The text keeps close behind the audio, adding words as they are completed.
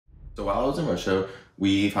So while I was in Russia,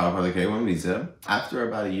 we filed for the K-1 visa. After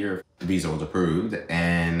about a year, the visa was approved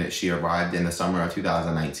and she arrived in the summer of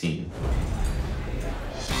 2019.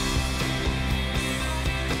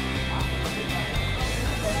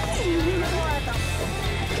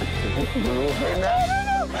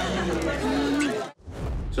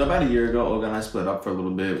 So about a year ago, Olga and I split up for a little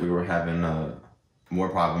bit. We were having more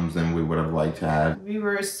problems than we would have liked to have. We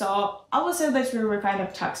were I would say that we were kind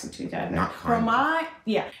of toxic to each other. Not kind of.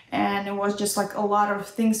 Yeah. And it was just like a lot of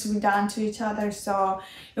things we done to each other. So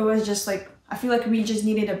it was just like, I feel like we just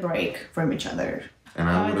needed a break from each other. And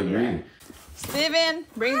I would agree. Yeah. Steven,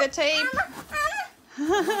 bring the tape.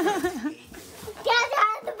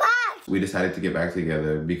 We decided to get back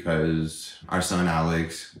together because our son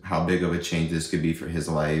Alex, how big of a change this could be for his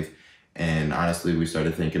life. And honestly, we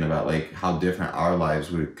started thinking about like how different our lives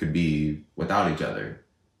could be without each other.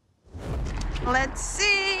 Let's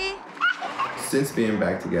see. Since being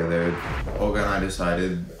back together, Olga and I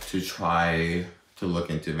decided to try to look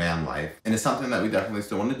into van life. And it's something that we definitely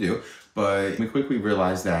still want to do, but we quickly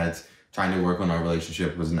realized that trying to work on our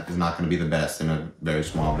relationship is not going to be the best in a very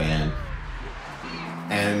small van.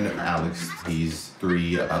 And Alex, he's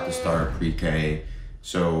 3, about to start pre-K,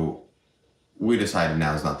 so we decided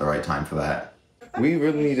now is not the right time for that. We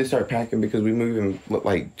really need to start packing because we move in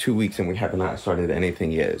like 2 weeks and we have not started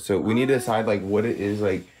anything yet. So we need to decide like what it is,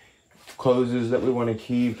 like clothes that we want to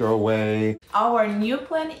keep, throw away. Our new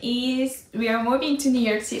plan is we are moving to New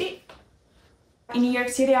York City. In New York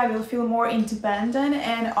City, I will feel more independent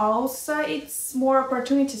and also it's more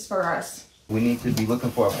opportunities for us. We need to be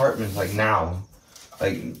looking for apartments like now.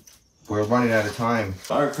 Like we're running out of time.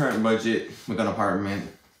 Our current budget with an apartment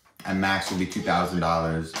at max will be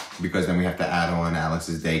 $2,000 because then we have to add on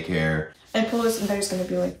Alex's daycare. And plus there's gonna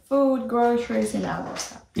be like food, groceries, and other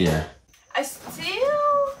stuff. Yeah. I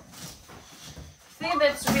still think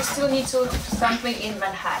that we still need to look for something in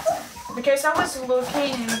Manhattan. Because I was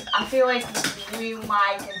looking and I feel like we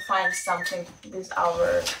might can find something with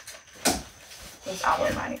our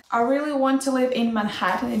money. I really want to live in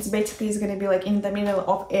Manhattan. It's gonna be like in the middle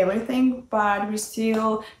of everything, but we're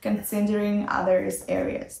still considering other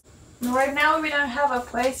areas. Right now we don't have a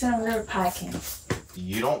place and we're packing.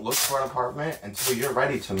 You don't look for an apartment until you're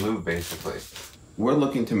ready to move, basically. We're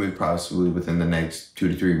looking to move possibly within the next 2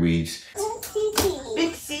 to 3 weeks.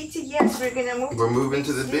 Big city, yes, we're gonna move. We're moving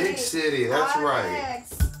to the big city, that's right.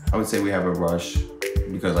 I would say we have a rush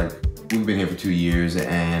because like we've been here for 2 years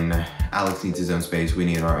and Alex needs his own space. We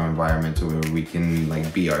need our own environment to where we can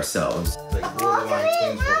like be ourselves. Like borderline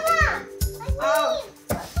twins.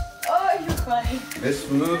 Oh, you're funny. This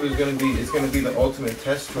move is gonna be the ultimate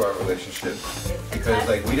test to our relationship because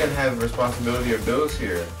like we didn't have responsibility or bills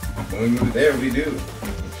here. When we move there, we do.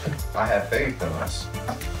 I have faith in us.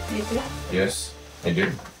 You do? Yes, I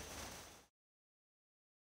do.